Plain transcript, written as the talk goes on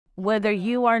whether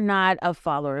you are not a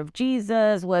follower of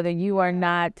Jesus, whether you are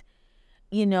not,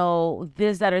 you know,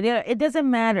 this, that, or the other, it doesn't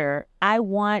matter. I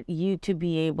want you to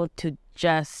be able to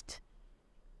just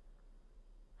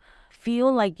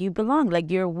feel like you belong,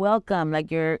 like you're welcome, like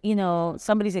you're, you know,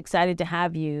 somebody's excited to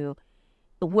have you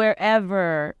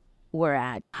wherever we're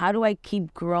at. How do I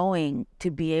keep growing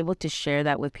to be able to share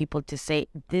that with people, to say,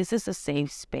 this is a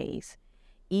safe space?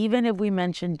 Even if we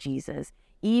mention Jesus,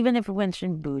 even if we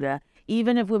mention Buddha,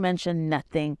 even if we mention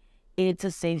nothing, it's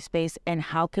a safe space. And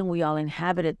how can we all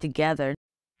inhabit it together?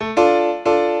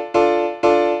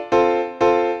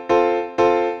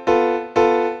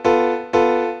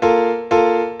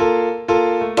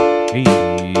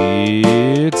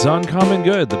 It's Uncommon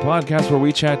Good, the podcast where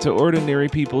we chat to ordinary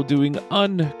people doing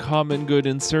uncommon good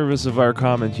in service of our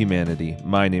common humanity.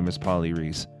 My name is Polly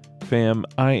Reese. Fam,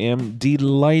 I am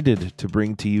delighted to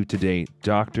bring to you today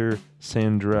Dr.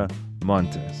 Sandra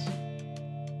Montes.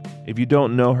 If you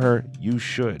don't know her, you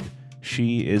should.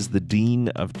 She is the Dean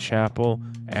of Chapel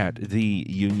at the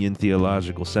Union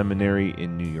Theological Seminary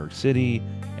in New York City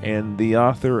and the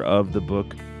author of the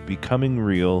book Becoming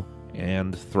Real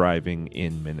and Thriving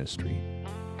in Ministry.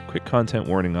 Quick content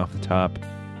warning off the top.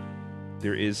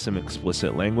 There is some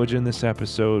explicit language in this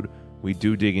episode. We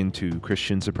do dig into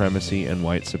Christian supremacy and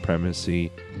white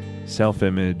supremacy,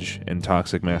 self-image, and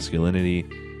toxic masculinity.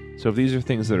 So if these are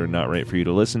things that are not right for you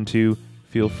to listen to,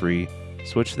 feel free,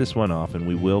 switch this one off, and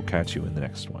we will catch you in the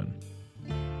next one.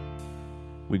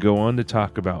 We go on to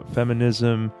talk about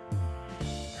feminism,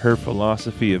 her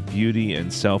philosophy of beauty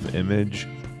and self-image,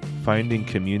 finding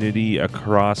community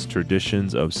across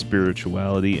traditions of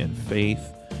spirituality and faith,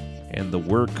 and the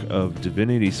work of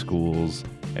divinity schools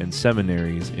and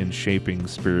seminaries in shaping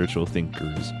spiritual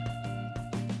thinkers.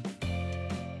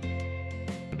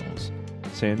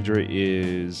 Sandra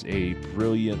is a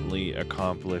brilliantly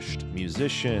accomplished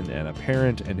musician and a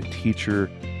parent and a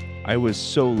teacher. I was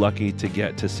so lucky to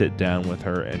get to sit down with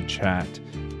her and chat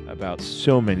about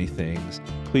so many things.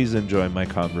 Please enjoy my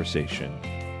conversation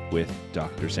with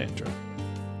Dr. Sandra.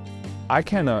 I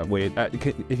cannot wait,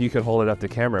 if you could hold it up to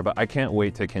camera, but I can't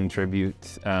wait to contribute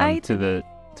to the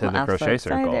crochet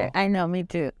circle. I know, me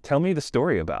too. Tell me the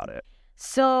story about it.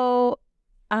 So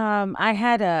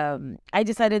I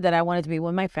decided that I wanted to be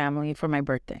with my family for my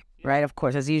birthday, right? Of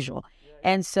course, as usual.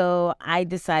 And so I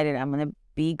decided I'm going to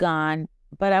be gone,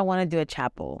 but I want to do a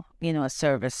chapel, you know, a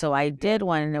service. So I did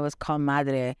one, and it was called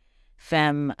Madre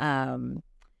Fem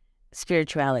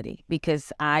Spirituality,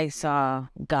 because I saw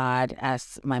God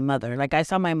as my mother. Like, I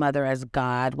saw my mother as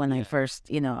God when I first,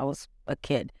 you know, I was a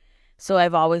kid. So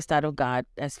I've always thought of God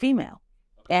as female.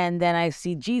 And then I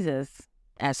see Jesus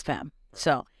as femme.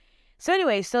 So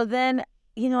anyway, so then,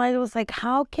 you know, I was like,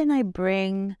 how can I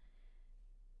bring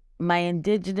my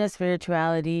indigenous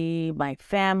spirituality, my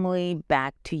family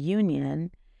back to Union?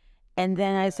 And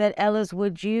then I said, Ellis,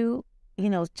 would you, you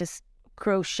know, just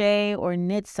crochet or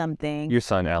knit something? Your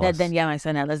son, Ellis. My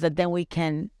son, Ellis, that then we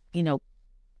can, you know,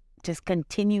 just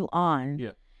continue on.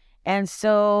 Yeah. And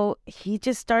so he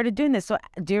just started doing this. So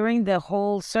during the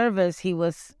whole service, he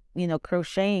was, you know,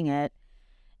 crocheting it.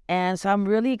 And so I'm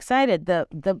really excited.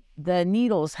 The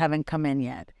needles haven't come in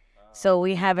yet. So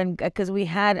we haven't, because we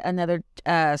had another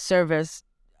service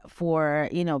for,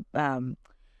 you know,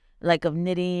 like of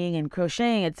knitting and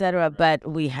crocheting, etc., but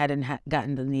we hadn't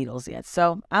gotten the needles yet.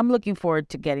 So I'm looking forward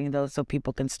to getting those so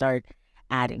people can start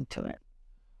adding to it.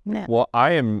 Yeah. Well,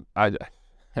 I'm a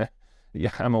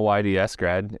YDS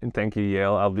grad, and thank you,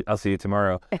 Yale. I'll see you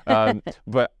tomorrow.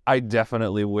 But I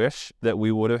definitely wish that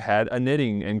we would have had a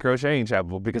knitting and crocheting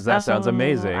chapel, because that sounds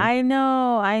amazing. I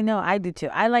know. I do too.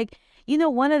 I like, you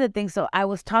know, one of the things, so I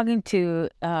was talking to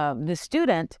the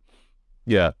student.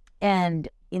 Yeah. And,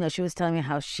 you know, she was telling me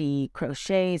how she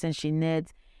crochets and she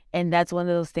knits, and that's one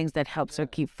of those things that helps her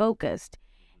keep focused.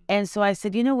 And so I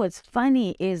said, you know, what's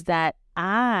funny is that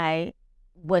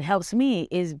what helps me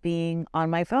is being on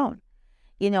my phone.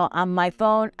 You know, on my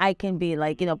phone, I can be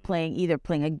like, you know, playing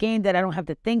a game that I don't have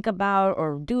to think about,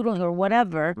 or doodling or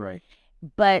whatever. Right.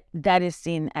 But that is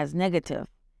seen as negative.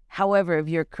 However, if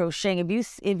you're crocheting,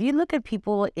 if you look at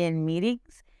people in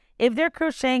meetings, if they're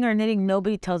crocheting or knitting,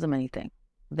 nobody tells them anything.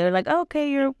 They're like, okay,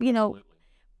 you're, you know. Absolutely.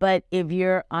 But if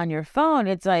you're on your phone,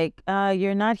 it's like,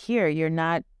 you're not here. You're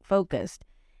not focused.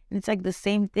 And it's like the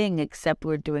same thing, except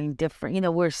we're doing different. You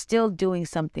know, we're still doing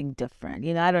something different.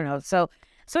 You know, I don't know. So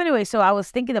anyway, so I was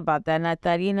thinking about that, and I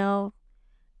thought, you know,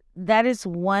 that is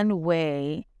one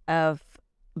way of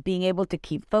being able to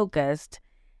keep focused,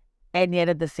 and yet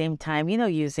at the same time, you know,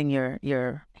 using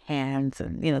your hands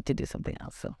and, you know, to do something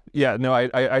else. So Yeah, no, I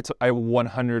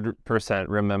 100%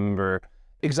 remember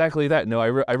exactly that. No,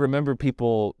 I remember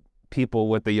people people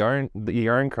with the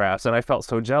yarn crafts, and I felt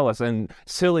so jealous. And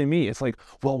silly me, it's like,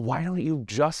 well, why don't you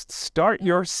just start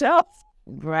yourself?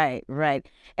 Right, right.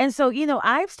 And so,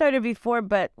 I've started before,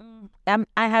 but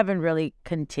I haven't really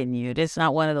continued. It's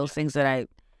not one of those things that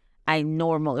I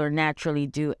normal or naturally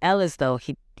do. Ellis, though,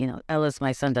 Ellis,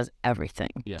 my son, does everything.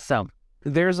 Yeah. So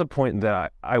there's a point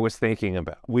that I was thinking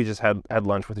about. We just had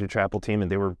lunch with your chapel team,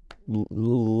 and they were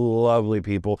lovely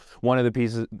people. One of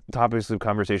the topics of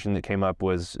conversation that came up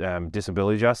was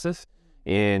disability justice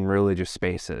in religious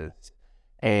spaces.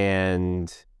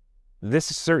 And this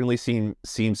certainly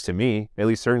seems to me, at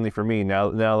least certainly for me, now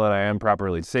that I am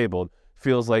properly disabled,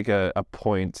 feels like a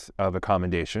point of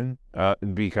accommodation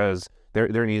because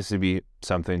there needs to be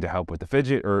something to help with the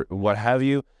fidget or what have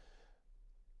you.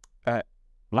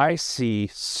 I see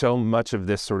so much of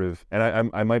this sort of,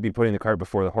 and I might be putting the cart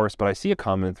before the horse, but I see a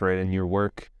common thread in your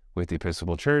work with the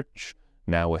Episcopal Church,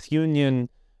 now with Union,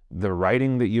 the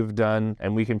writing that you've done,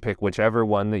 and we can pick whichever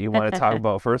one that you want to talk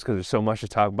about first because there's so much to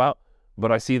talk about.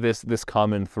 But I see this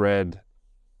common thread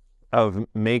of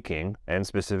making, and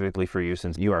specifically for you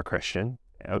since you are Christian,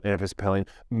 Episcopalian,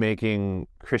 making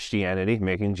Christianity,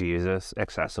 making Jesus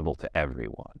accessible to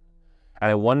everyone.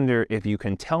 And I wonder if you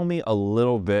can tell me a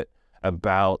little bit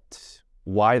about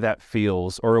why that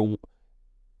feels, or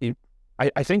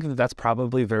I think that's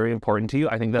probably very important to you.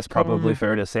 I think that's probably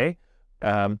fair to say.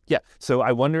 So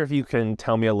I wonder if you can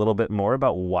tell me a little bit more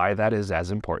about why that is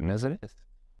as important as it is.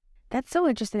 That's so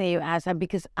interesting that you asked that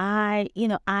because I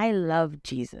love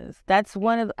Jesus. That's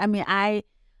I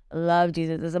love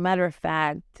Jesus. As a matter of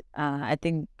fact, I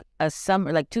think 2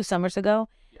 summers ago,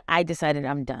 I decided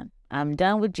I'm done. I'm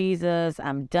done with Jesus.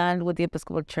 I'm done with the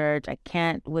Episcopal Church. I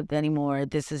can't with anymore.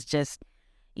 This is just,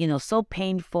 so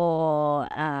painful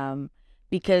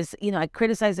because, I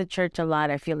criticize the church a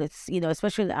lot. I feel it's,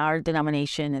 especially our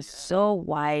denomination is so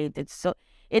wide.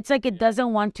 It's like it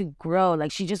doesn't want to grow.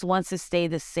 Like she just wants to stay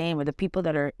the same, or the people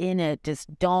that are in it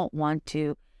just don't want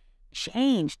to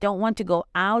change, don't want to go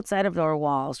outside of our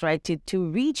walls, right? To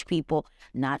reach people,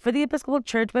 not for the Episcopal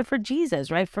Church, but for Jesus,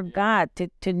 right? For God,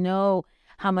 to know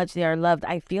how much they are loved.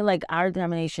 I feel like our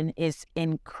denomination is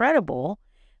incredible.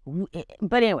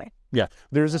 But anyway. Yeah,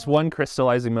 there's this one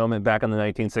crystallizing moment back in the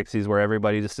 1960s where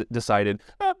everybody just decided,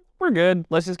 we're good.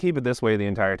 Let's just keep it this way the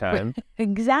entire time.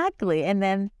 Exactly. And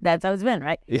then that's how it's been,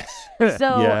 right? Yeah.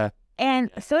 So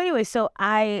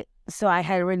I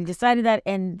had already decided that.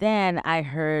 And then I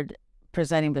heard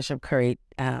Presiding Bishop Curry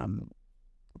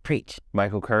preach. Bishop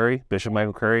Michael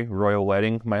Curry, Royal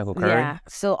Wedding, Michael Curry. Yeah.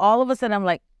 So all of a sudden I'm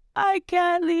like, I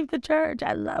can't leave the church.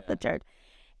 I love the church.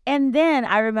 And then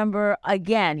I remember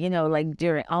again, like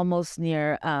during almost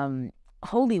near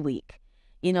Holy Week,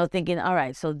 thinking, all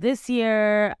right, so this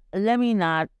year, let me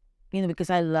not, because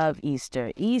I love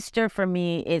Easter. Easter for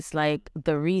me is like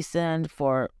the reason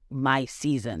for my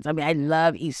seasons. I mean, I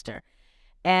love Easter.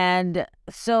 And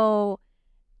so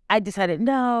I decided,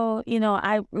 no,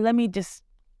 let me just,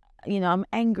 I'm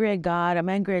angry at God. I'm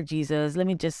angry at Jesus. Let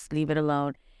me just leave it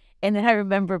alone. And then I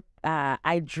remember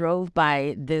I drove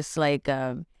by this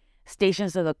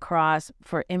Stations of the Cross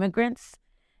for immigrants.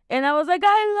 And I was like,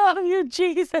 I love you,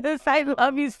 Jesus. I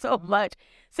love you so much.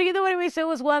 So you know what I mean? So it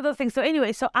was one of those things. So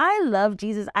anyway, so I love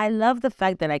Jesus. I love the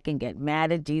fact that I can get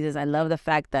mad at Jesus. I love the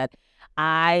fact that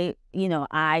I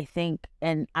think,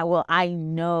 and I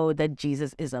know that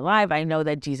Jesus is alive. I know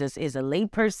that Jesus is a lay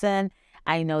person.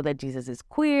 I know that Jesus is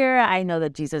queer. I know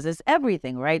that Jesus is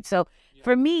everything, right? So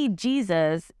for me,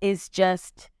 Jesus is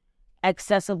just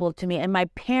accessible to me. And my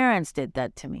parents did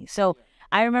that to me. So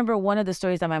I remember one of the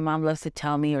stories that my mom loved to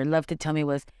tell me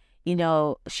was,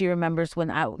 she remembers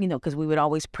when because we would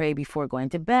always pray before going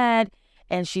to bed.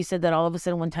 And she said that all of a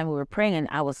sudden one time we were praying and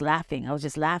I was laughing. I was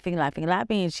just laughing.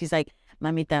 And she's like,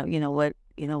 Mamita,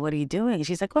 what are you doing? And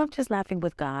she's like, well, I'm just laughing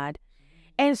with God.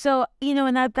 And so,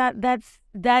 and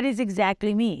that is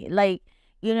exactly me. Like,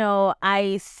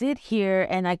 I sit here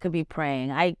and I could be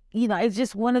praying. It's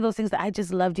just one of those things that I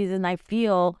just love Jesus. And I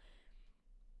feel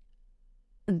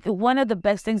one of the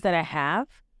best things that I have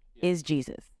is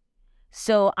Jesus.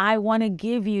 So I want to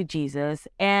give you Jesus.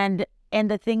 And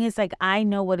the thing is, like, I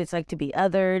know what it's like to be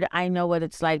othered. I know what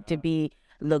it's like to be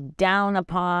looked down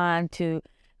upon, to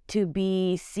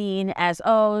be seen as,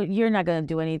 oh, you're not going to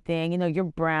do anything. You're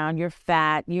brown, you're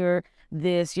fat, you're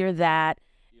this, you're that.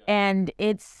 And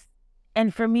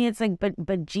for me, it's like,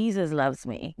 but Jesus loves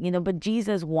me, but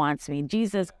Jesus wants me.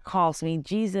 Jesus calls me.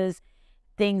 Jesus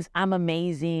thinks I'm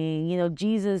amazing.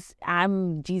 Jesus,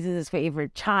 I'm Jesus's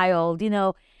favorite child,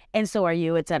 and so are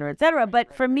you, et cetera, et cetera.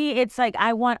 But for me, it's like,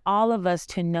 I want all of us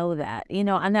to know that, and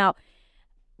now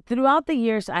throughout the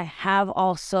years, I have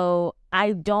also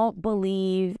I don't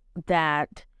believe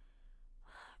that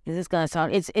this is gonna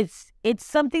sound. It's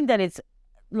something that it's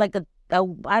like a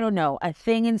I don't know, a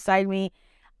thing inside me.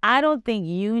 I don't think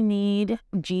you need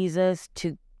Jesus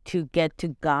to get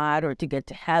to God or to get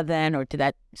to heaven or to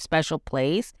that special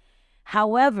place.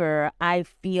 However, I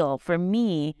feel for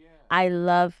me, I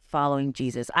love following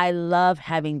Jesus. I love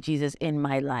having Jesus in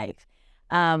my life.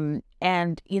 And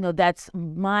that's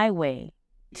my way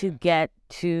to get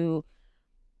to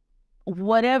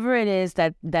whatever it is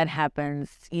that happens,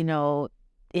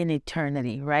 in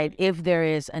eternity, right? If there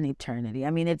is an eternity. I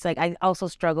mean, it's like I also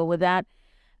struggle with that.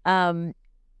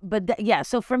 But yeah,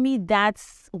 so for me,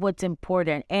 that's what's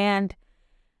important. And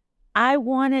I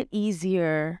want it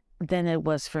easier than it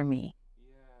was for me.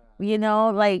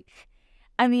 Like,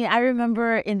 I mean, I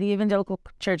remember in the evangelical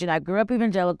church, and I grew up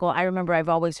evangelical, I remember I've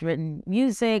always written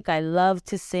music. I love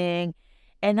to sing.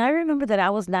 And I remember that I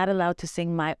was not allowed to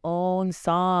sing my own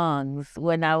songs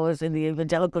when I was in the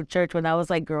evangelical church, when I was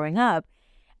like growing up.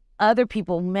 Other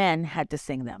people, men, had to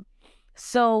sing them.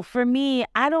 So for me,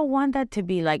 I don't want that to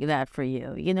be like that for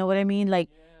you. You know what I mean? Like,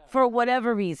 for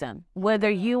whatever reason, whether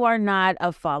you are not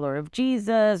a follower of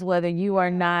Jesus, whether you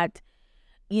are not,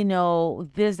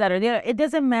 this, that, or the other, it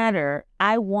doesn't matter.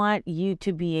 I want you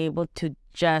to be able to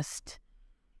just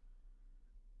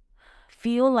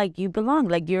feel like you belong,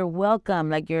 like you're welcome,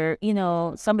 like you're,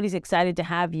 somebody's excited to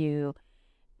have you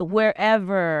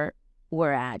wherever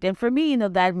we're at. And for me,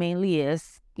 that mainly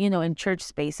is, in church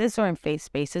spaces or in faith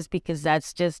spaces, because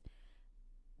that's just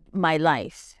my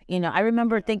life. I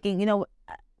remember thinking,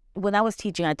 when I was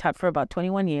teaching, I taught for about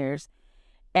 21 years,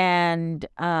 and,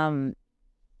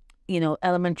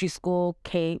 elementary school,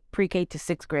 pre-K to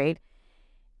 6th grade.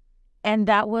 And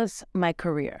that was my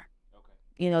career.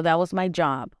 Okay. That was my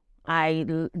job. I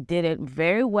did it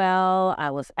very well.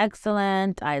 I was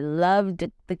excellent. I loved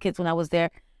the kids when I was there,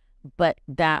 but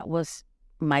that was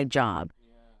my job.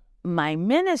 My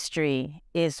ministry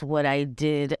is what I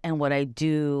did and what I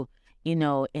do,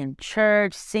 in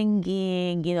church,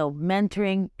 singing,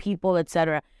 mentoring people,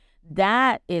 etc.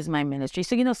 That is my ministry.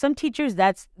 So, some teachers,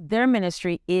 that's their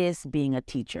ministry, is being a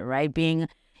teacher, right? Being,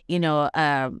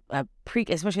 a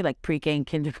especially like pre-K and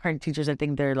kindergarten teachers, I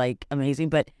think they're like amazing,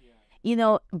 but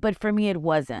but for me, it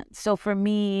wasn't. So for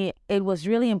me, it was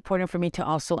really important for me to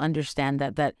also understand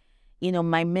that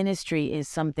my ministry is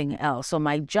something else. So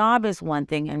my job is one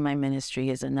thing and my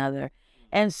ministry is another.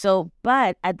 And so,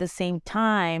 but at the same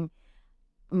time,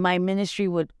 my ministry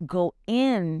would go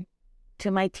in to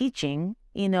my teaching,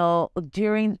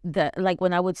 during like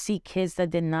when I would see kids that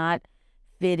did not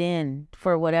fit in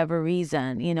for whatever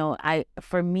reason,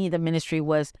 for me, the ministry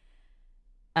was,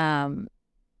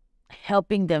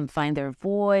 helping them find their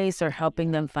voice or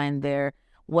helping them find their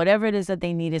whatever it is that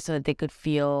they needed so that they could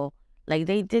feel like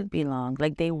they did belong,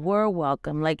 like they were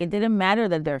welcome. Like it didn't matter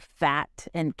that they're fat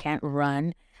and can't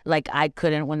run like I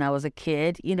couldn't when I was a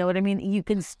kid. You know what I mean? You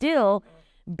can still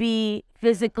be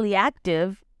physically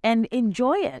active and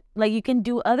enjoy it. Like you can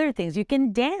do other things. You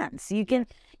can dance. You can,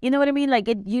 you know what I mean? Like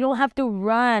you don't have to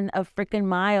run a freaking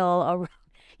mile or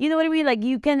you know what I mean? Like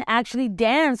you can actually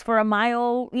dance for a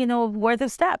mile, worth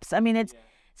of steps. I mean, it's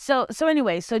so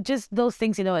anyway, so just those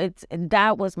things,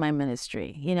 that was my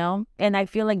ministry, and I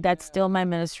feel like that's still my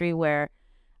ministry, where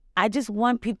I just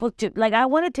want people to, like, I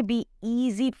want it to be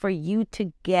easy for you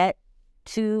to get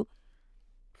to.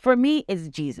 For me, it's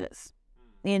Jesus,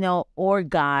 or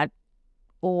God,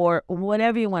 or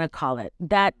whatever you want to call it,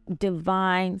 that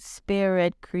divine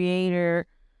spirit, creator,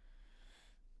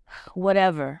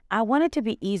 whatever. I want it to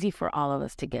be easy for all of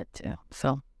us to get to.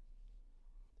 So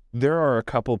there are a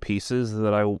couple pieces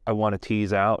that I want to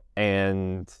tease out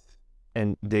and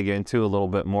dig into a little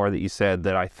bit more that you said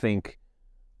that I think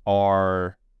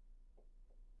are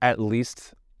at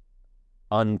least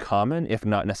uncommon, if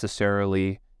not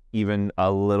necessarily even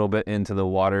a little bit into the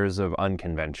waters of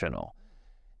unconventional.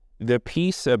 The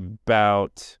piece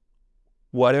about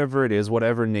whatever it is,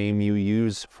 whatever name you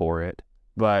use for it,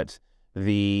 but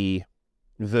the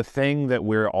thing that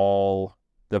we're all,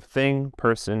 the thing,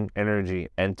 person, energy,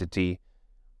 entity,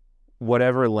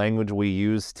 whatever language we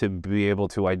use to be able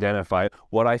to identify,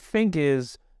 what I think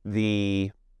is the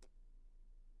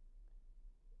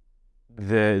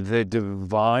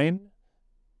divine,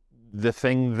 the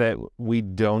thing that we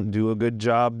don't do a good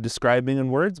job describing in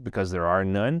words because there are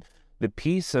none, the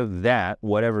piece of that,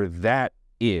 whatever that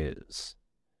is,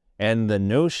 and the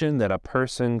notion that a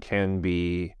person can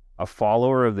be a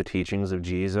follower of the teachings of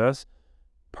Jesus,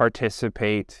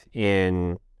 participate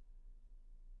in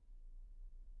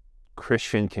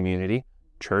Christian community,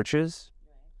 churches,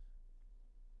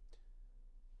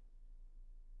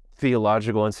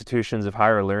 theological institutions of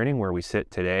higher learning where we sit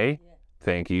today. Yeah.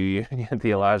 Thank you, Union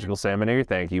Theological Seminary.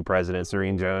 Thank you, President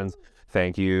Serene Jones.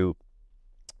 Thank you,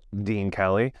 Dean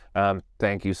Kelly.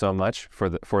 Thank you so much for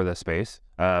the space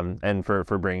and for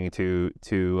bringing two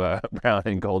brown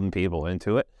and golden people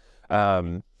into it.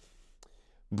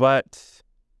 But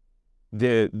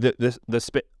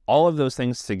all of those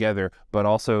things together, but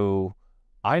also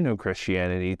I know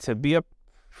Christianity to be a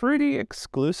pretty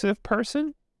exclusive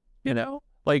person, you know?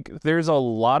 Like, there's a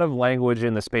lot of language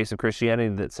in the space of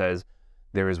Christianity that says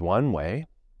there is one way,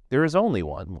 there is only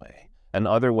one way, and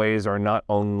other ways are not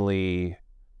only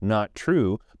not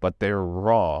true, but they're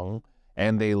wrong,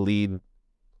 and they lead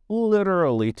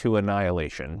literally to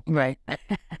annihilation. Right.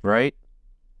 Right?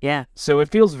 Yeah. So it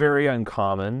feels very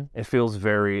uncommon. It feels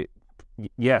very,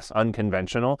 yes,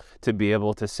 unconventional to be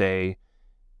able to say,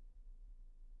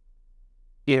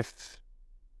 if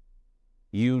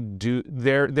you do,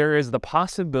 there is the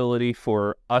possibility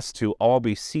for us to all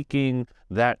be seeking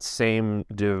that same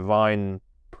divine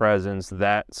presence,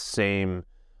 that same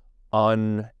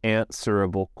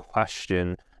unanswerable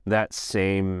question, that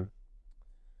same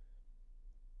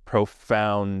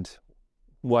profound,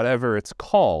 whatever it's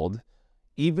called,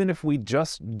 even if we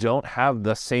just don't have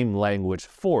the same language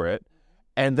for it,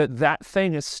 and that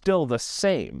thing is still the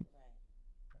same.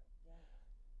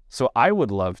 So I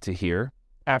would love to hear,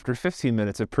 after 15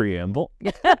 minutes of preamble,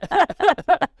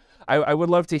 I would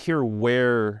love to hear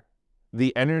where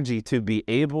the energy to be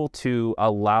able to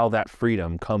allow that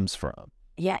freedom comes from.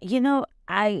 Yeah,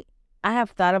 I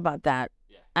have thought about that.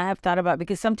 Yeah. I have thought about,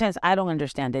 because sometimes I don't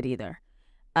understand it either.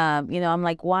 I'm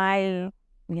like, why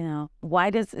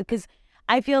does, because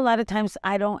I feel a lot of times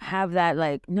I don't have that,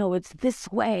 like, no, it's this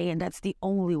way and that's the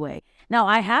only way. Now,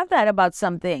 I have that about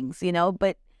some things,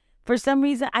 but for some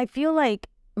reason, I feel like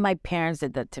my parents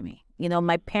did that to me.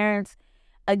 My parents,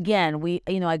 again,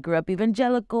 I grew up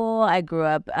evangelical. I grew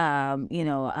up,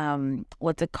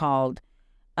 what's it called?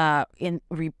 In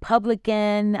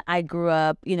Republican. I grew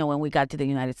up, when we got to the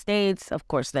United States, of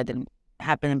course, that didn't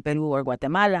happen in Peru or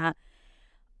Guatemala.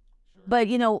 But,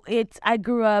 I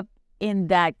grew up in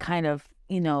that kind of,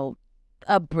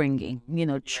 upbringing,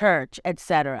 church,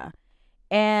 etc.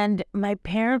 And my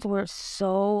parents were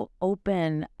so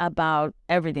open about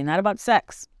everything, not about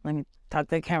sex. Let me talk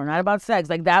to the camera, not about sex.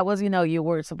 Like, that was, you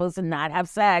were supposed to not have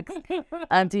sex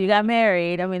until you got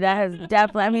married. I mean, that has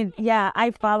definitely, yeah,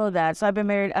 I follow that. So I've been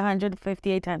married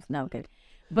 158 times. No, okay.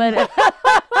 But,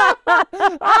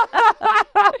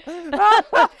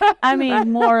 I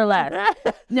mean, more or less.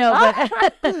 No,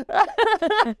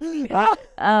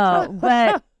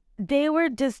 but they were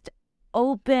just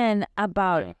open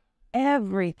about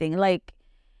everything. Like,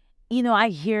 I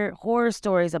hear horror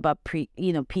stories about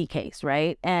PKs,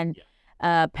 right? And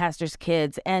pastors'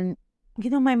 kids. And,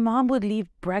 my mom would leave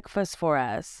breakfast for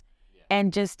us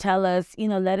and just tell us,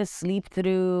 let us sleep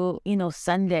through,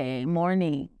 Sunday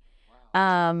morning.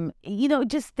 Wow.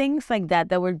 Just things like that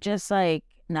were just like,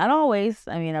 not always.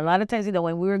 I mean, a lot of times,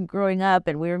 when we were growing up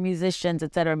and we were musicians,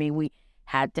 et cetera, I mean, we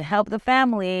had to help the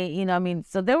family,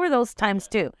 so there were those times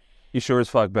too. You sure as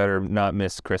fuck better not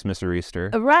miss Christmas or Easter.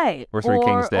 Right. Or Three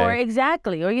Kings Day. Or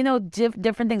exactly. Or,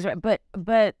 different things. Right.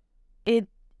 But it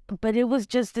was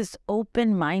just this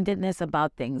open-mindedness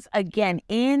about things. Again,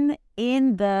 in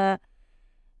the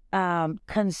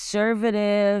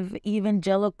conservative,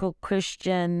 evangelical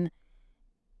Christian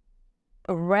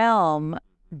realm,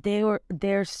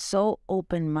 they're so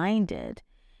open-minded.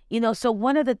 So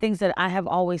one of the things that I have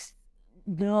always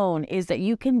known is that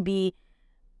you can be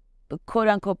quote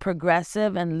unquote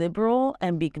progressive and liberal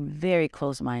and be very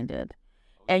close-minded,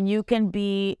 and you can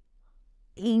be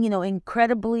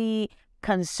incredibly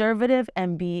conservative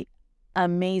and be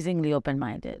amazingly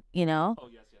open-minded. Oh,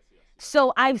 yes.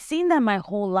 So I've seen that my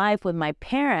whole life with my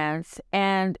parents,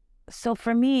 and so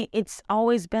for me it's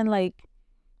always been like,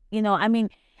 my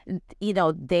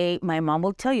mom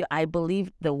will tell you, I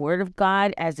believe the word of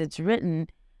God as it's written,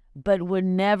 but would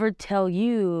never tell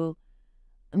you,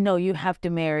 no, you have to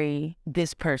marry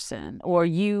this person, or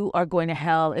you are going to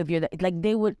hell if you're like,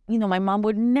 they would, my mom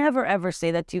would never ever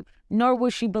say that to you, nor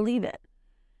would she believe it.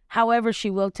 However, she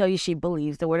will tell you she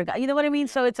believes the word of God. You know what I mean?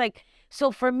 So it's like,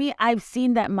 so for me, I've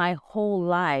seen that my whole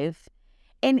life,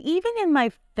 and even in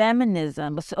my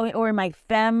feminism or in my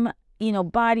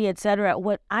body, etc.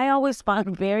 What I always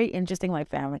found very interesting in my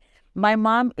family, my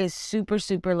mom is super,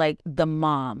 super like the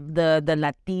mom, the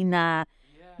Latina,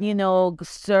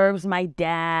 serves my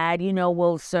dad,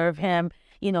 will serve him,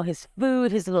 his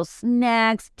food, his little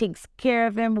snacks, takes care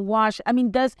of him,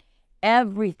 does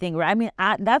everything, right? I mean,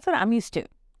 that's what I'm used to.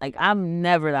 Like, I'm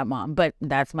never that mom, but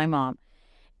that's my mom.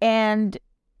 And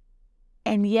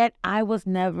And yet I was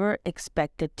never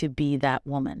expected to be that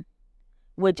woman,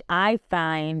 which I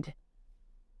find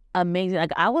amazing.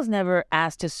 Like, I was never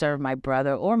asked to serve my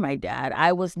brother or my dad.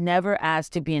 I was never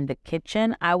asked to be in the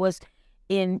kitchen. I was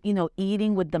in,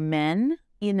 eating with the men,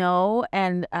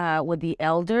 and with the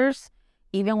elders,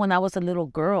 even when I was a little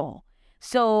girl.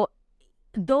 So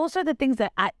those are the things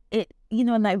that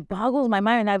and that boggles my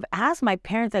mind. And I've asked my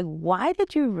parents, like, why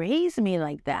did you raise me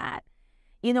like that?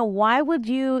 Why would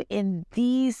you, in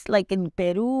these, like in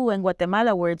Peru and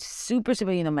Guatemala, where it's super,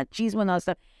 super, machismo and all that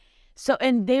stuff. So,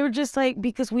 and they were just like,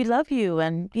 because we love you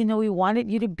and, we wanted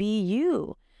you to be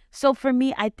you. So for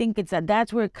me, I think it's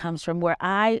that's where it comes from, where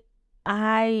I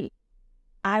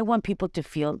want people to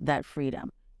feel that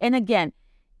freedom. And again,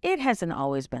 it hasn't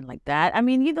always been like that. I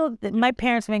mean, my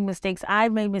parents make mistakes.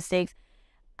 I've made mistakes,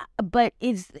 but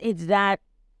it's that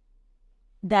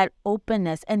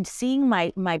openness and seeing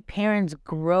my parents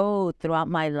grow throughout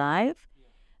my life,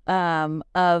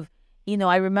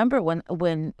 I remember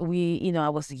when we, I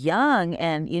was young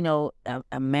and,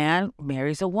 a man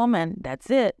marries a woman, that's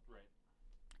it. Right.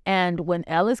 And when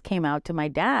Ellis came out to my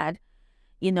dad,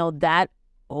 that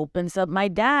opens up my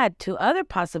dad to other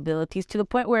possibilities, to the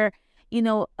point where,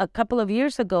 a couple of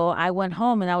years ago, I went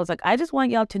home and I was like, I just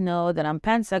want y'all to know that I'm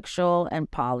pansexual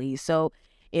and poly. So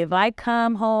if I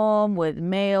come home with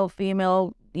male,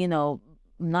 female,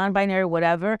 non-binary,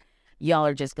 whatever, y'all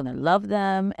are just going to love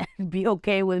them and be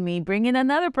okay with me bringing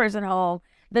another person home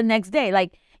the next day.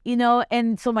 Like,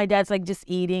 and so my dad's like just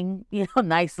eating,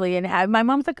 nicely. And my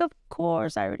mom's like, of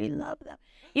course, I already love them.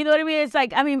 You know what I mean? It's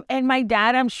like, and my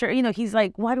dad, I'm sure, he's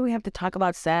like, why do we have to talk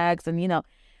about sex? And,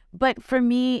 but for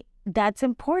me, that's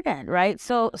important, right?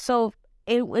 So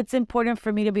it's important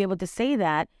for me to be able to say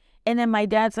that. And then my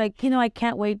dad's like, I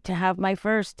can't wait to have my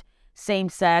first same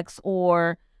sex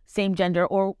or same gender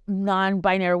or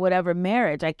non-binary, whatever,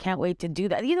 marriage. I can't wait to do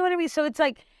that. You know what I mean? So it's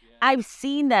like, yeah. I've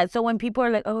seen that. So when people are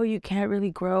like, oh, you can't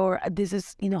really grow, or this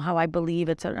is, how I believe,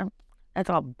 that's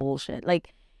all bullshit.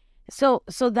 Like, so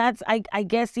that's, I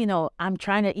guess, I'm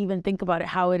trying to even think about it,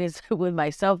 how it is with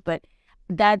myself, but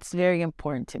that's very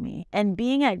important to me. And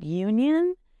being at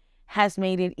Union has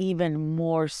made it even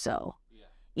more so,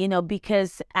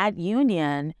 because at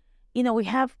Union, we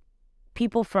have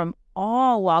people from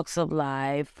all walks of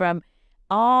life, from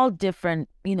all different,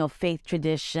 faith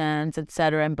traditions,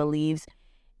 etc., and beliefs.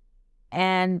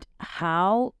 And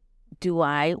how do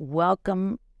I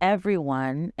welcome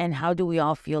everyone, and how do we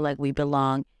all feel like we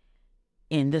belong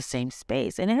in the same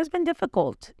space? And it has been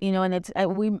difficult, and it's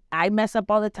I mess up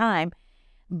all the time,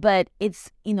 but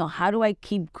it's, how do I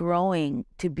keep growing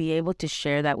to be able to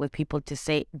share that with people, to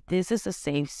say this is a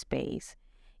safe space,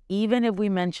 even if we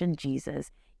mention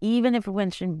Jesus, even if we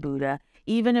mention Buddha,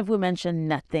 even if we mention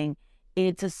nothing,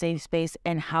 it's a safe space.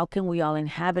 And how can we all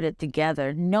inhabit it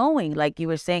together, knowing, like you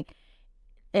were saying,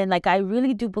 and like I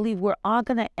really do believe we're all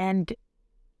going to end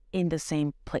in the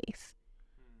same place,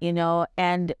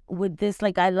 and with this,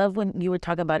 like I love when you were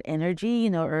talking about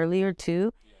energy, earlier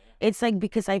too. It's like,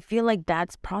 because I feel like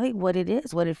that's probably what it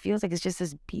is, what it feels like. It's just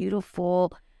this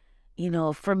beautiful,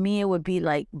 for me, it would be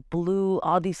like blue,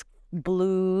 all these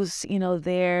blues,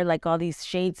 there, like all these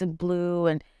shades of blue,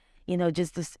 and,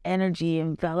 just this energy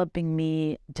enveloping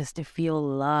me, just to feel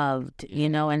loved,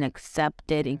 and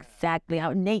accepted exactly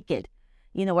how naked,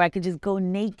 where I could just go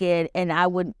naked and I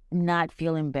would not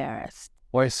feel embarrassed.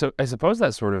 Well, I suppose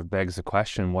that sort of begs the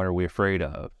question, what are we afraid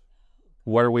of?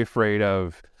 What are we afraid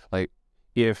of? Like,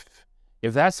 if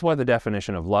that's what the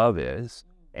definition of love is,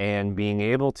 and being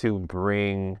able to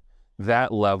bring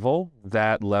that level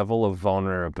of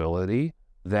vulnerability,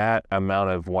 that amount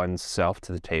of oneself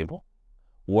to the table,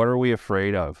 what are we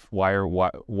afraid of? Why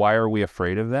are we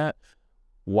afraid of that?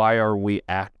 Why are we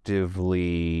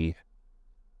actively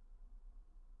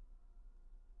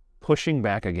pushing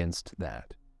back against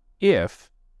that?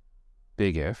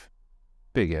 Big if,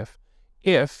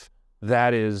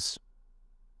 that is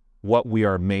what we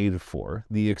are made for,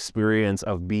 the experience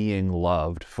of being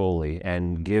loved fully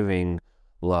and giving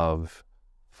love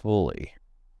fully.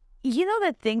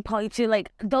 The thing, Polly, too,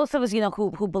 like those of us,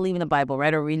 who believe in the Bible,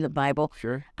 right, or read the Bible.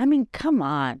 Sure. I mean, come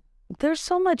on. There's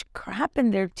so much crap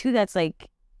in there too that's like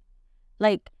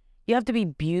you have to be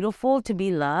beautiful to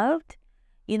be loved.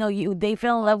 They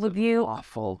fell in love with you.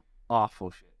 Awful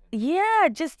shit. Yeah,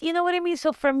 just, what I mean?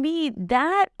 So for me,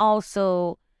 that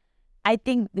also, I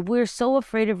think we're so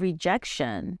afraid of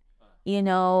rejection.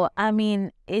 I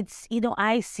mean, it's,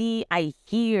 I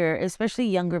hear, especially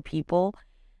younger people,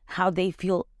 how they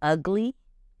feel ugly.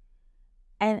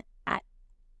 And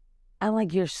I'm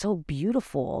like, you're so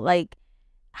beautiful. Like,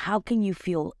 how can you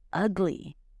feel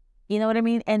ugly? You know what I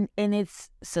mean? And it's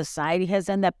society has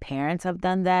done that, parents have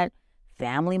done that,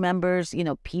 family members,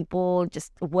 people,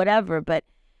 just whatever. But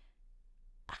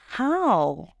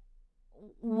how?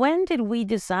 When did we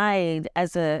decide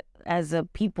as a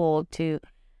people to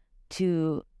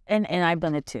and I've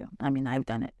done it too. I mean, I've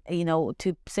done it,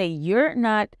 to say you're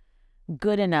not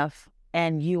good enough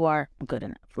and you are good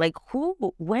enough. Like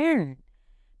who, when?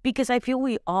 Because I feel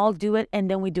we all do it,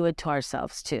 and then we do it to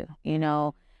ourselves too.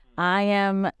 I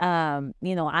am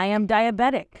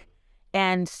diabetic.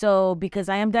 And so because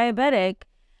I am diabetic,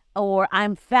 or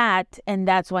I'm fat, and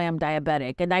that's why I'm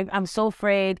diabetic. And I'm so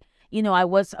afraid, I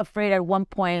was afraid at one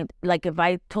point, like if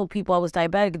I told people I was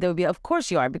diabetic, they would be, of course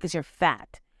you are, because you're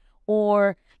fat.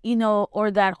 Or,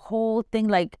 or that whole thing,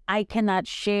 like I cannot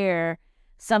share.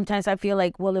 Sometimes I feel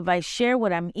like, well, if I share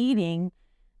what I'm eating,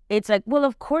 it's like, well,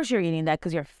 of course you're eating that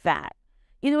because you're fat.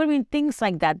 You know what I mean? Things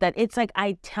like that it's like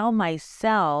I tell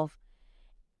myself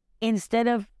instead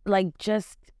of like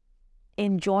just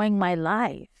enjoying my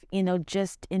life,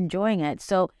 just enjoying it.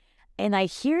 So, and I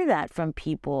hear that from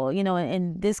people,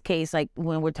 in this case, like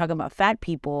when we're talking about fat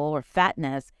people or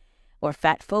fatness or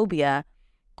fat phobia,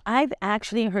 I've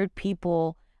actually heard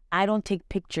people, I don't take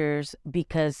pictures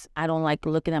because I don't like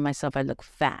looking at myself. I look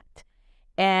fat.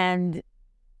 And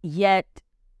yet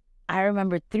I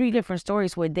remember 3 different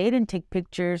stories where they didn't take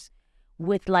pictures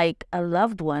with like a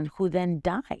loved one who then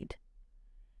died.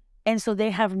 And so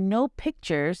they have no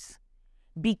pictures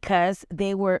because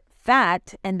they were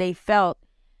fat and they felt,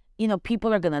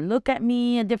 people are going to look at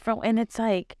me a different way. And it's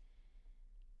like,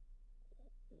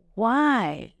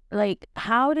 why? Like,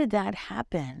 how did that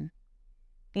happen?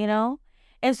 And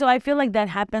so I feel like that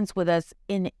happens with us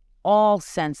in all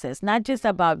senses, not just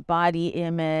about body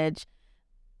image,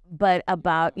 but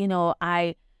about,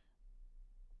 I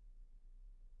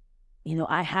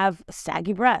have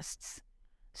saggy breasts.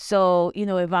 So,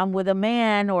 if I'm with a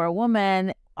man or a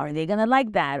woman, are they going to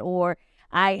like that? Or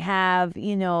I have,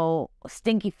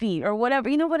 stinky feet or whatever,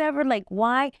 whatever. Like,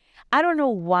 why? I don't know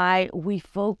why we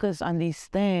focus on these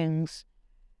things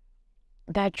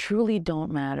that truly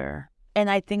don't matter. And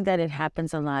I think that it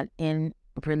happens a lot in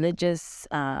religious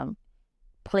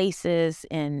places,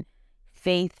 in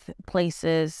faith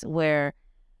places, where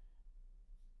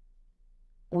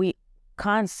we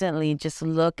constantly just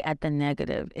look at the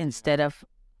negative instead of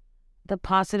the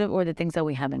positive or the things that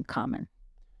we have in common.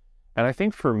 And I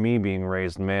think for me, being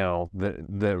raised male,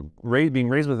 being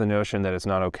raised with the notion that it's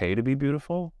not okay to be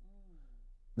beautiful,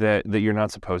 that you're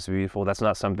not supposed to be beautiful, that's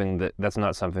not something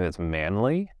that's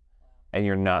manly, and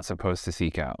you're not supposed to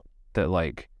seek out. That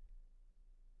like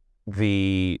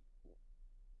the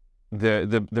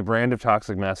brand of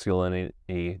toxic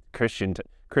masculinity,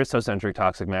 Christocentric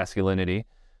toxic masculinity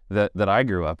that I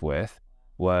grew up with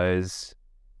was,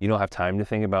 you don't have time to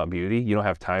think about beauty. You don't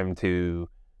have time to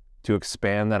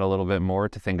expand that a little bit more,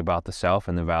 to think about the self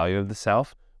and the value of the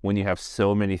self when you have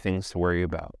so many things to worry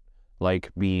about, like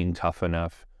being tough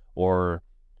enough or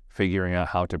figuring out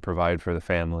how to provide for the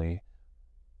family.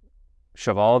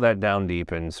 Shove all that down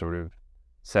deep and sort of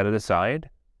set it aside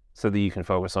so that you can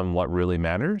focus on what really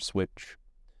matters, which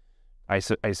I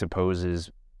suppose is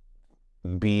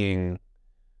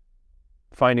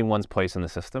finding one's place in the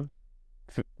system,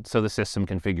 so the system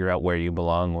can figure out where you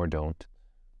belong or don't.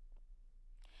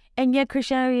 And yet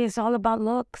Christianity is all about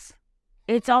looks.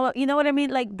 It's all, you know what I mean?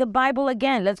 Like the Bible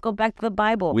again. Let's go back to the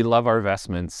Bible. We love our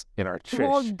vestments in our church.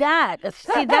 Well,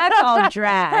 that's all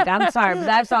drag. I'm sorry, but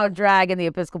that's all drag in the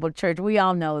Episcopal Church. We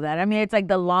all know that. I mean, it's like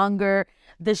the longer,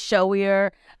 the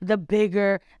showier, the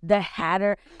bigger, the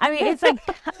hatter. I mean, it's like,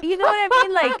 you know what I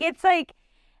mean? Like, it's like,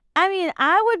 I mean,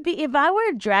 I would be, if I were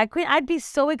a drag queen, I'd be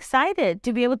so excited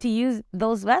to be able to use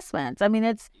those vestments. I mean,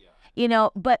 it's,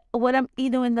 but what I'm,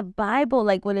 in the Bible,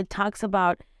 like when it talks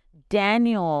about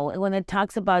Daniel, when it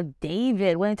talks about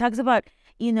David, when it talks about,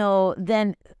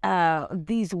 then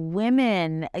these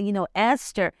women,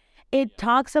 Esther, it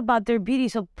talks about their beauty.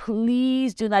 So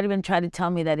please do not even try to tell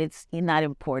me that it's not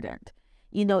important.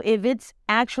 If it's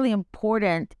actually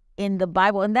important in the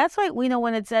Bible, and that's why we know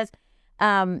when it says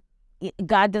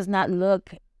God does not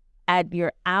look at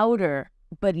your outer,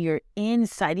 but your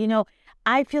inside,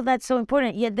 I feel that's so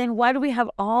important. Yet then why do we have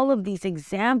all of these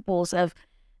examples of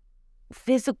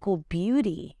physical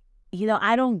beauty?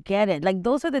 I don't get it. Like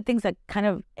those are the things that kind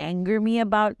of anger me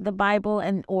about the Bible,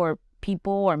 and or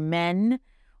people or men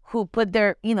who put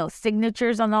their,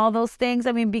 signatures on all those things.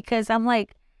 I mean, because I'm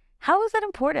like, how is that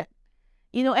important?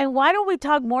 And why don't we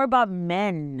talk more about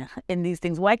men in these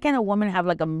things? Why can't a woman have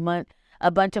like a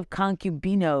bunch of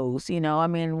concubinos? I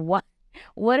mean,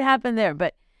 what happened there?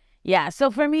 But yeah, so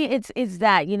for me, it's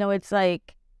that, it's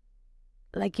like,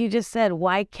 like you just said,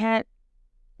 why can't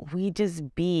we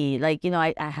just be like,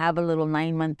 I have a little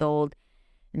 9-month-old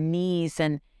niece,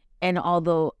 and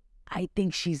although I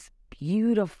think she's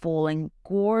beautiful and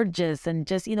gorgeous and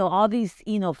just, all these,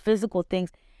 physical things,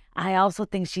 I also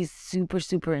think she's super,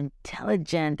 super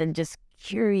intelligent and just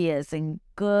curious and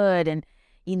good and,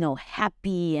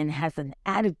 happy and has an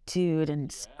attitude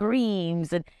and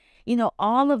screams and,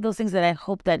 all of those things that I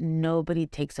hope that nobody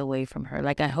takes away from her.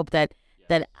 Like, I hope that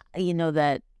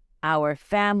that our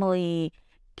family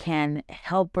can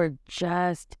help her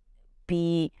just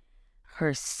be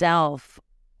herself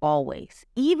always,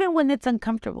 even when it's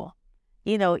uncomfortable,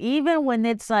 even when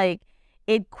it's like,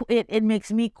 it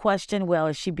makes me question, well,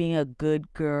 is she being a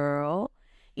good girl?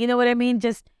 You know what I mean?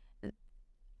 Just,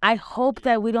 I hope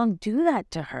that we don't do that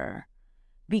to her,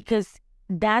 because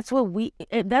that's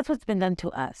what's been done to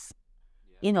us.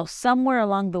 Somewhere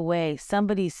along the way,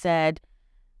 somebody said,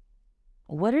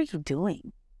 what are you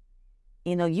doing?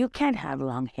 You can't have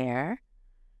long hair.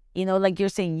 Like you're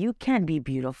saying, you can't be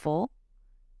beautiful.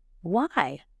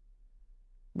 Why?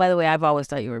 By the way, I've always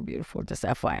thought you were beautiful, just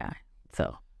FYI.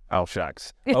 So. Oh,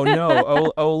 shucks. Oh,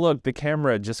 no. Oh, look, the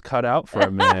camera just cut out for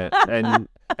a minute.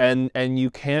 And you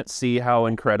can't see how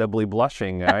incredibly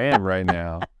blushing I am right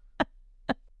now.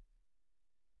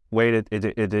 Wait, it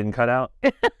didn't cut out?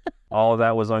 All of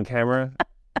that was on camera?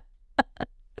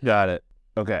 Got it.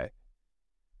 Okay.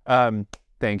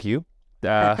 Thank you.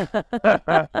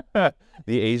 The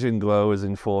Asian glow is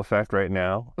in full effect right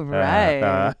now.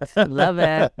 Right. Love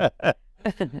it.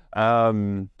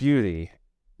 Beauty.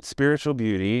 Spiritual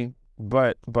beauty,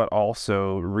 but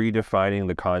also redefining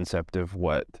the concept of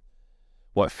what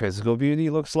physical beauty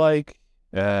looks like.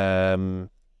 Now,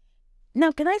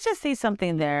 can I just say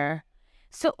something there?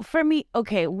 So for me,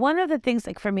 okay, one of the things,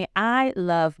 like for me, I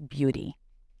love beauty.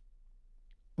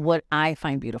 What I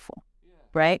find beautiful,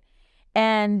 right?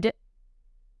 And,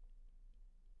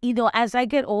 as I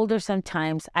get older,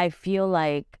 sometimes I feel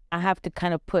like I have to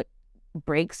kind of put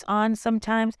brakes on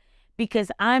sometimes, because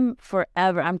I'm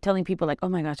telling people like, oh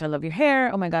my gosh, I love your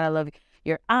hair. Oh my God, I love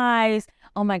your eyes.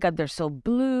 Oh my God, they're so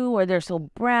blue, or they're so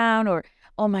brown, or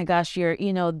oh my gosh,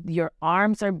 your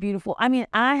arms are beautiful. I mean,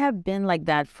 I have been like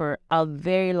that for a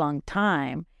very long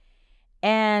time.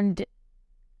 And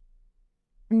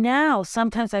now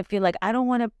sometimes I feel like I don't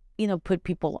want to, put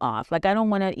people off. Like, I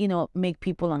don't want to, make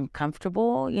people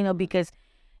uncomfortable, because,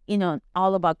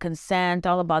 all about consent,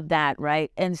 all about that,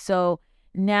 right? And so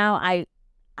now I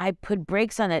put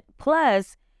brakes on it.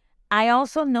 Plus, I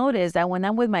also notice that when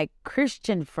I'm with my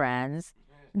Christian friends,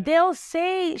 they'll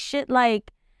say shit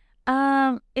like,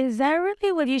 is that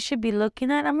really what you should be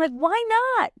looking at? I'm like, why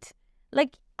not?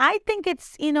 Like, I think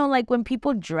it's, like when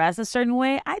people dress a certain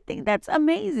way, I think that's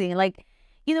amazing. Like,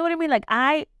 you know what I mean? Like,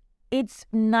 it's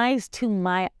nice to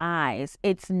my eyes.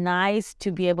 It's nice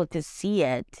to be able to see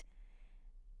it.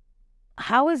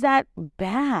 How is that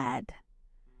bad?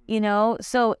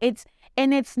 So it's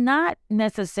not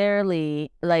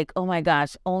necessarily like, oh my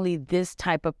gosh, only this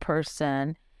type of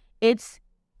person. It's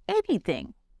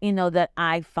anything, that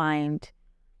I find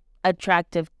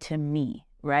attractive to me,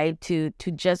 right? To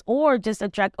just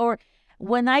attract, or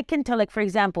when I can tell, like, for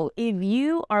example, if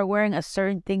you are wearing a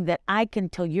certain thing that I can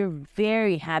tell you're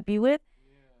very happy with,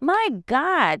 my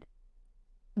God,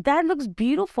 that looks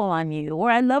beautiful on you. Or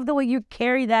I love the way you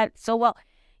carry that so well.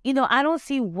 I don't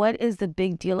see what is the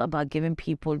big deal about giving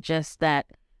people just that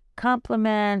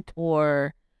compliment,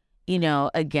 or,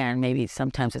 again, maybe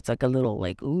sometimes it's like a little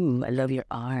like, ooh, I love your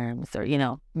arms, or,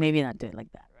 maybe not doing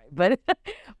like that, right? But, but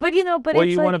well,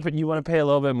 it's you want to pay a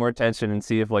little bit more attention and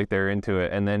see if like they're into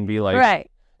it, and then be like, right.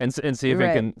 And see if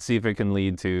it can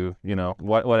lead to,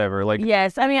 whatever. Like,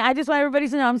 yes, I mean, I just want everybody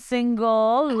to know I'm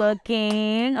single,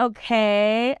 looking,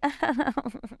 okay. I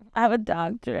have a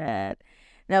doctorate.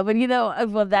 No, but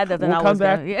well, that doesn't always come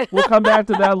back. We'll come back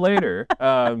to that later.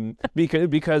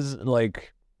 Because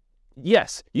like,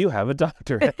 yes, you have a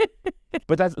doctorate,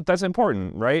 but that's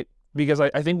important, right? Because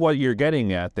I think what you're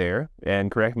getting at there,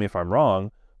 and correct me if I'm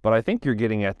wrong, but I think you're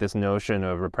getting at this notion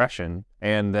of repression,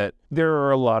 and that there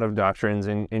are a lot of doctrines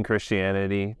in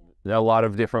Christianity, a lot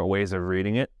of different ways of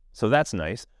reading it. So that's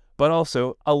nice. But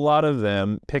also, a lot of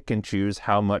them pick and choose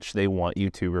how much they want you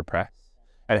to repress,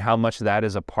 and how much that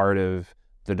is a part of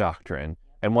the doctrine.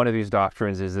 And one of these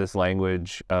doctrines is this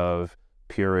language of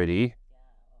purity,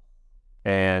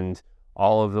 and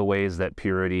all of the ways that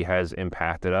purity has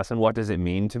impacted us. And what does it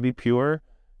mean to be pure?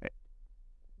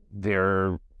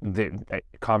 There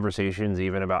conversations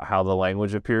even about how the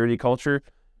language of purity culture,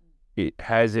 it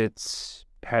has its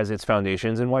has its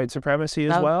foundations in white supremacy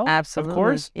as Oh, well. absolutely. Of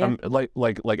course, Yeah.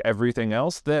 like everything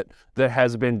else that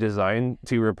has been designed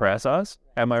to repress us.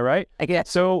 Am I right? I guess.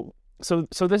 So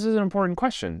this is an important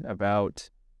question about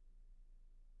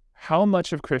how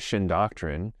much of Christian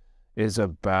doctrine is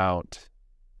about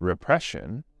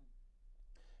repression,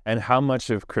 and how much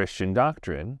of Christian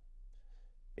doctrine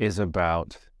is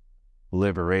about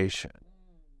liberation,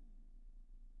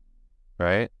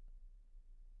 right?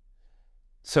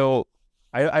 So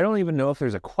I don't even know if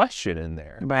there's a question in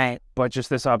there, Right. but just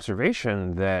this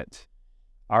observation that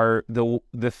are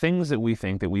the things that we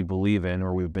think that we believe in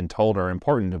or we've been told are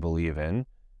important to believe in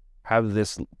have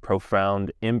this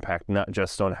profound impact, not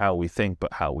just on how we think,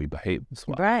 but how we behave as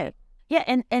well. Right. Yeah,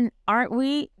 and aren't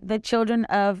we the children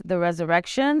of the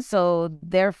resurrection? So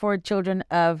therefore children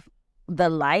of the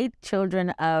light, children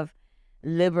of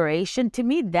liberation. To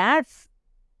me, that's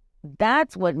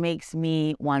what makes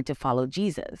me want to follow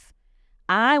Jesus.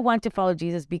 I want to follow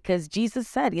Jesus because Jesus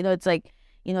said, it's like,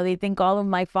 they think all of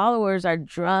my followers are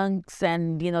drunks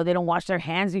and, they don't wash their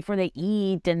hands before they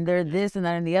eat and they're this and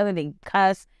that and the other, they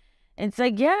cuss. And it's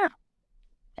like, yeah,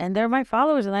 and they're my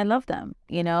followers and I love them,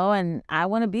 and I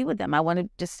want to be with them. I want to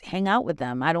just hang out with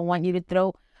them. I don't want you to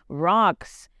throw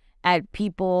rocks at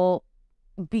people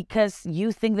because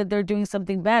you think that they're doing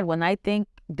something bad when I think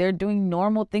they're doing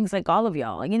normal things like all of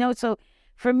y'all. So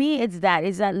for me, it's that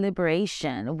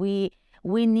liberation. We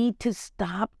need to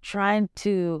stop trying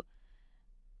to,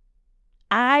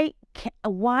 why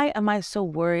am I so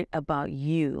worried about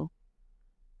you?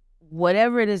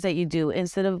 Whatever it is that you do,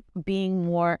 instead of being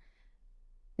more,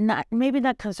 maybe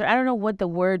not concerned. I don't know what the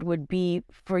word would be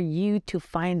for you to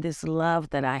find this love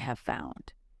that I have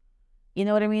found. You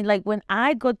know what I mean? Like when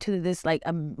I go to this like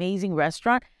amazing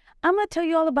restaurant, I'm going to tell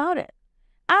you all about it.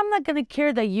 I'm not going to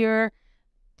care that you're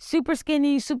super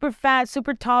skinny, super fat,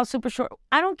 super tall, super short.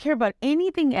 I don't care about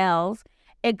anything else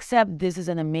except this is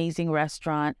an amazing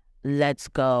restaurant. Let's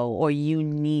go. Or you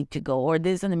need to go. Or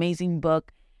this is an amazing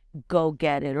book. Go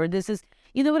get it. Or this is,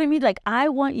 you know what I mean? Like I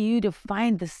want you to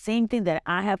find the same thing that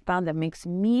I have found that makes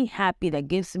me happy, that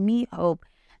gives me hope,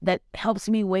 that helps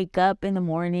me wake up in the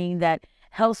morning, that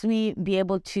helps me be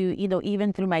able to,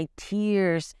 even through my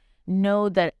tears, know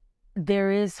that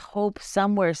there is hope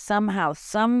somewhere, somehow,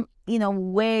 some,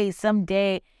 way,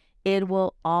 someday, it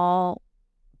will all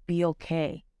be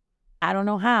okay. I don't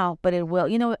know how, but it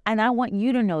will, and I want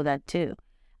you to know that too.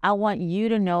 I want you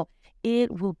to know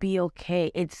it will be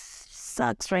okay. It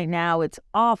sucks right now. It's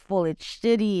awful. It's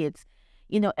shitty. It's,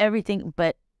 everything,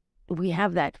 but we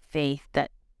have that faith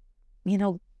that,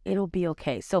 it'll be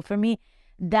okay. So for me,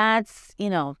 that's, I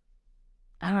don't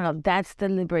know, that's the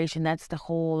liberation. That's the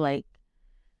whole,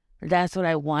 that's what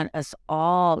I want us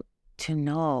all to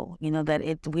know,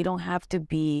 that we don't have to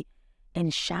be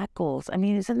in shackles. I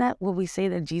mean, isn't that what we say,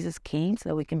 that Jesus came so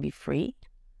that we can be free?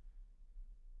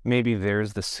 Maybe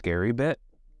there's the scary bit.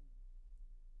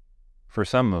 For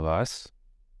some of us,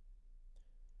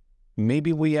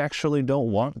 maybe we actually don't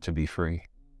want to be free.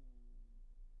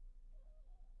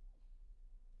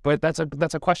 But that's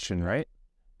a question, right?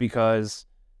 Because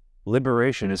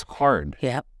liberation is hard.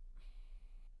 Yep.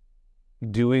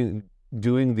 Doing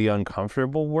the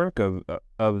uncomfortable work of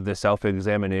the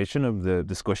self-examination of the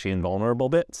squishy and vulnerable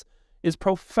bits is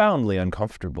profoundly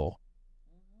uncomfortable.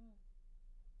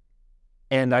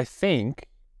 And I suspect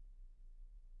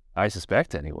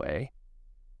anyway,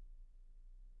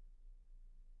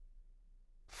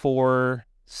 for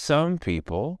some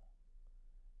people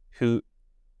who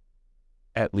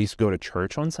at least go to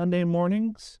church on Sunday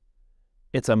mornings,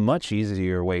 it's a much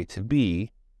easier way to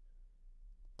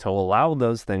allow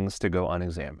those things to go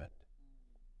unexamined.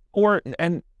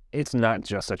 And it's not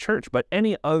just a church, but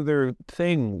any other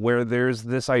thing where there's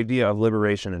this idea of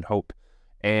liberation and hope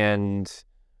and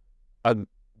a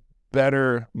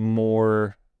better,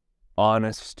 more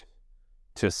honest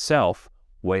to self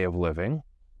way of living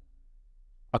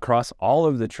across all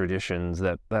of the traditions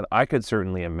that I could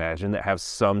certainly imagine that have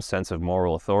some sense of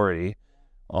moral authority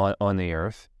on the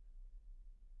earth,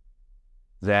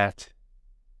 that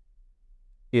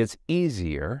it's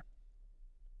easier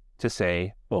to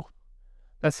say, well,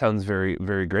 that sounds very,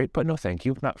 very great, but no thank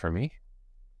you, not for me.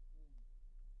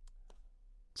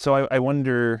 So I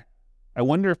wonder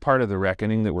if part of the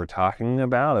reckoning that we're talking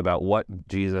about what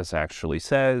Jesus actually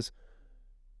says,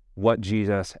 what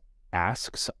Jesus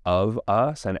asks of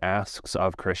us and asks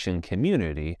of Christian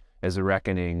community, is a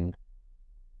reckoning,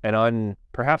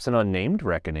 perhaps an unnamed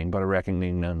reckoning, but a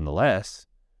reckoning nonetheless.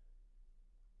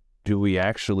 Do we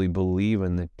actually believe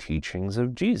in the teachings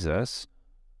of Jesus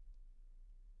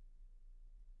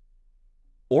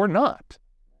or not?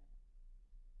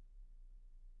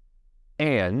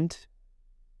 And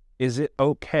is it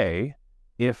okay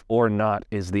if or not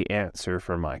is the answer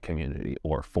for my community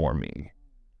or for me?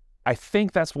 I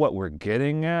think that's what we're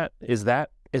getting at. Is that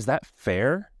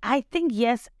fair? I think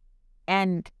yes,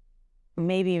 and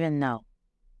maybe even no.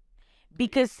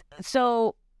 Because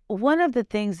so one of the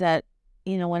things that,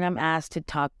 when I'm asked to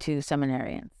talk to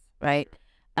seminarians, right,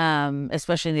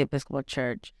 especially in the Episcopal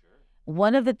Church,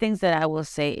 one of the things that I will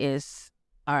say is,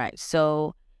 all right,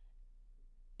 so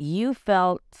you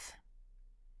felt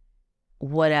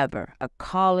whatever, a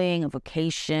calling, a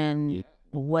vocation,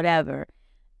 whatever,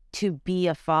 to be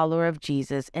a follower of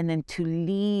Jesus and then to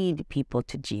lead people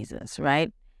to Jesus,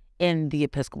 right? In the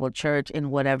Episcopal Church, in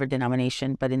whatever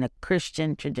denomination, but in a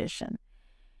Christian tradition.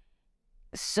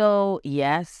 So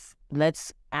yes,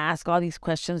 let's ask all these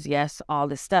questions. Yes, all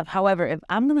this stuff. However, if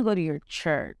I'm going to go to your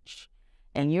church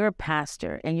and you're a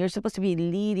pastor and you're supposed to be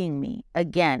leading me,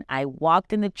 again, I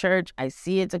walked in the church, I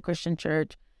see it's a Christian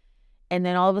church, and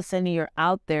then all of a sudden you're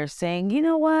out there saying, you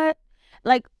know what?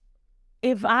 Like,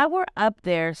 if I were up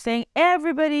there saying,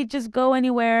 everybody just go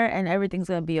anywhere and everything's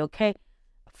going to be okay,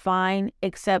 fine,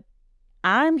 except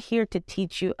I'm here to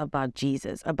teach you about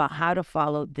Jesus, about how to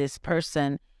follow this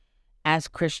person as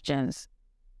Christians,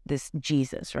 this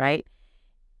Jesus, right?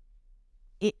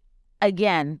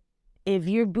 Again, if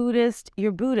you're Buddhist,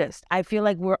 you're Buddhist. I feel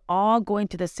like we're all going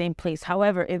to the same place.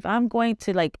 However, if I'm going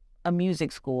to like a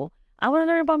music school, I want to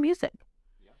learn about music.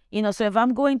 So if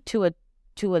I'm going to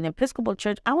an Episcopal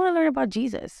church, I want to learn about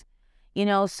Jesus.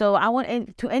 So I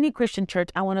want to any Christian church,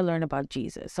 I want to learn about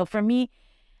Jesus. So for me,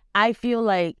 I feel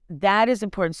like that is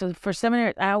important. So for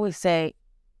seminary, I always say,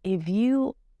 if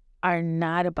you are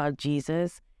not about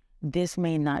Jesus, this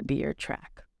may not be your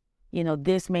track.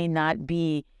 This may not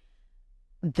be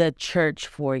the church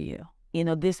for you.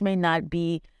 This may not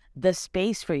be the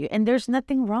space for you. And there's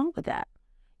nothing wrong with that.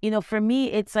 For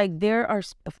me, it's like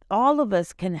all of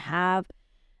us can have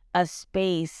a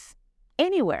space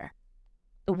anywhere.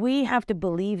 We have to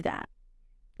believe that,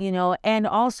 and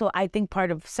also I think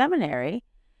part of seminary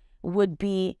would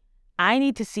be, I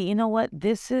need to see, what,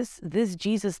 this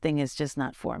Jesus thing is just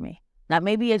not for me. Now,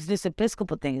 maybe it's this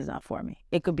Episcopal thing is not for me.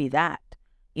 It could be that,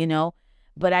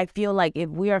 but I feel like if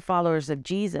we are followers of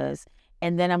Jesus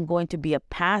and then I'm going to be a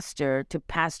pastor to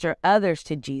pastor others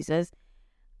to Jesus,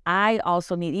 I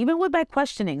also need, even with my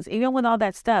questionings, even with all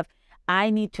that stuff, I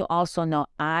need to also know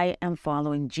I am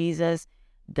following Jesus,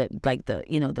 the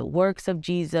works of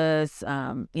Jesus,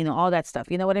 all that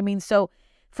stuff. You know what I mean? So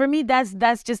for me,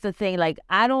 that's just the thing. Like,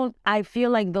 I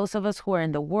feel like those of us who are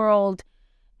in the world,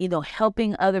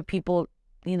 helping other people,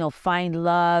 find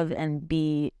love and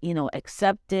be,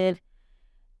 accepted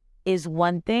is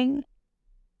one thing.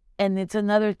 And it's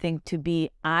another thing to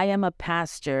be, I am a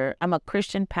pastor, I'm a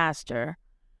Christian pastor.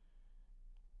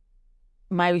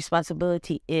 My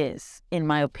responsibility is, in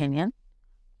my opinion,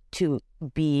 to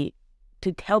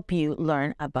help you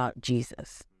learn about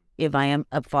Jesus, if I am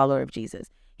a follower of Jesus.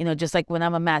 Just like when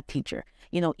I'm a math teacher,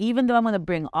 even though I'm going to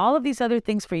bring all of these other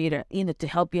things for you to, to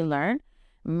help you learn,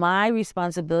 my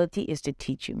responsibility is to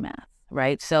teach you math,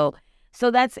 right? So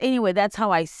that's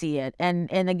how I see it. And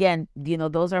again,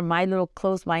 those are my little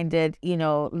close-minded,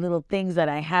 little things that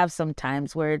I have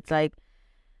sometimes where it's like,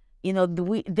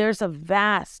 there's a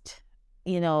vast,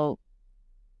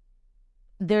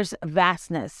 there's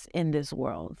vastness in this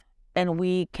world, and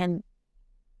we can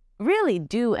really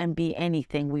do and be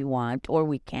anything we want, or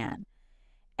we can.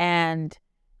 And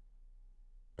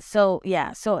so,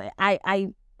 yeah, so I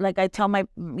like I tell my,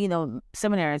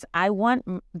 seminaries, I want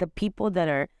the people that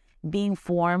are being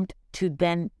formed to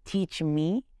then teach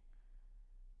me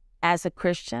as a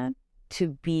Christian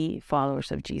to be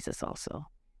followers of Jesus also,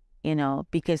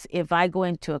 because if I go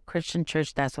into a Christian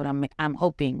church, that's what I'm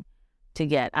hoping to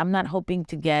get. I'm not hoping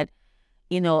to get,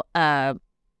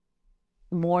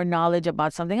 more knowledge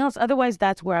about something else. Otherwise,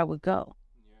 that's where I would go.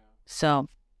 Yeah. So,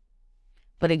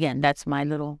 but again, that's my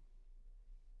little,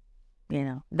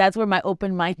 that's where my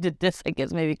open-mindedness, I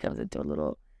guess, maybe comes into a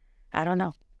little, I don't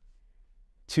know.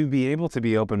 To be able to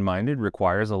be open-minded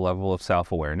requires a level of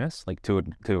self-awareness, like to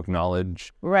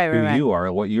acknowledge who you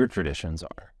are, what your traditions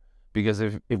are. Because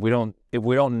if we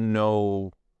don't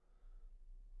know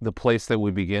the place that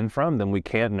we begin from, then we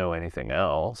can't know anything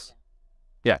else.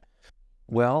 Yeah.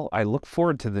 Well, I look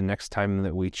forward to the next time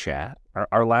that we chat.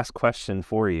 Our last question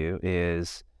for you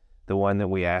is the one that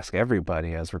we ask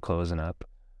everybody as we're closing up.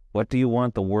 What do you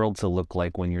want the world to look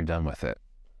like when you're done with it?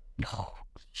 Oh,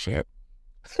 shit.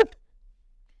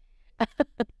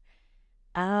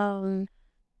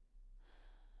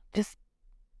 Just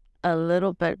a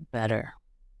little bit better.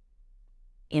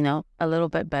 A little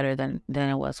bit better than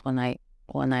it was when I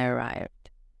arrived.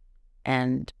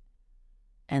 And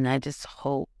I just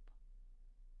hope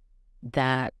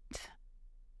that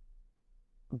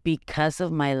because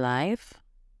of my life,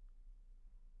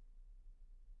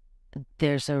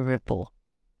 there's a ripple,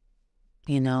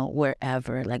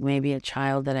 wherever, like maybe a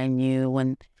child that I knew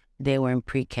when they were in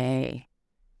pre-K,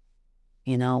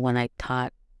 when I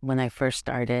first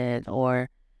started, or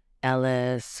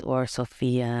Ellis or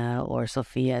Sophia or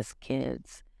Sophia's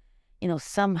kids,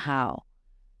 somehow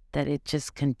that it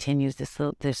just continues this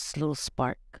little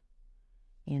spark,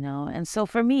 and so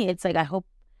for me, it's like, I hope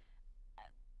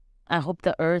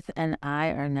the earth and I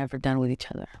are never done with each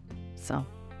other. So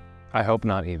I hope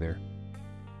not either.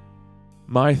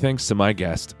 My thanks to my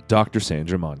guest, Dr.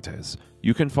 Sandra Montes.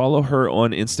 You can follow her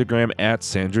on Instagram at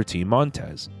Sandra T.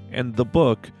 Montes, and the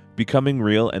book, Becoming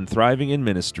Real and Thriving in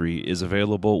Ministry, is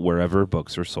available wherever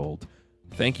books are sold.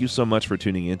 Thank you so much for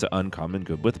tuning in to Uncommon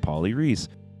Good with Polly Reese.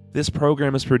 This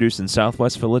program is produced in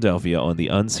Southwest Philadelphia on the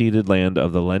unceded land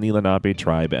of the Lenni Lenape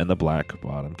tribe and the Black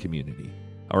Bottom community.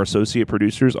 Our associate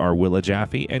producers are Willa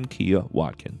Jaffe and Kia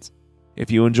Watkins. If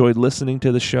you enjoyed listening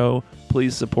to the show,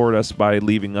 please support us by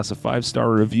leaving us a 5-star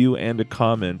review and a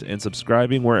comment, and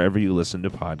subscribing wherever you listen to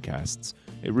podcasts.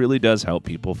 It really does help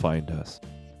people find us.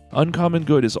 Uncommon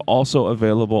Good is also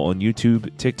available on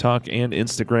YouTube, TikTok, and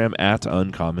Instagram at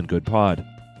Uncommon Good Pod.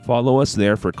 Follow us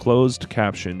there for closed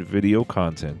captioned video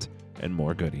content and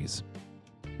more goodies.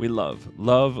 We love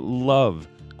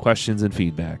questions and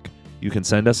feedback. You can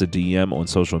send us a DM on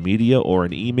social media or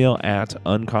an email at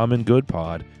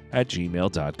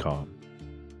uncommongoodpod@gmail.com.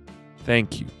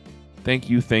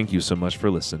 Thank you so much for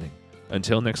listening.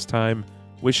 Until next time,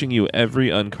 wishing you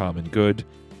every uncommon good,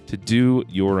 to do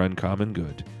your uncommon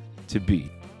good, to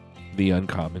be the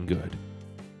uncommon good.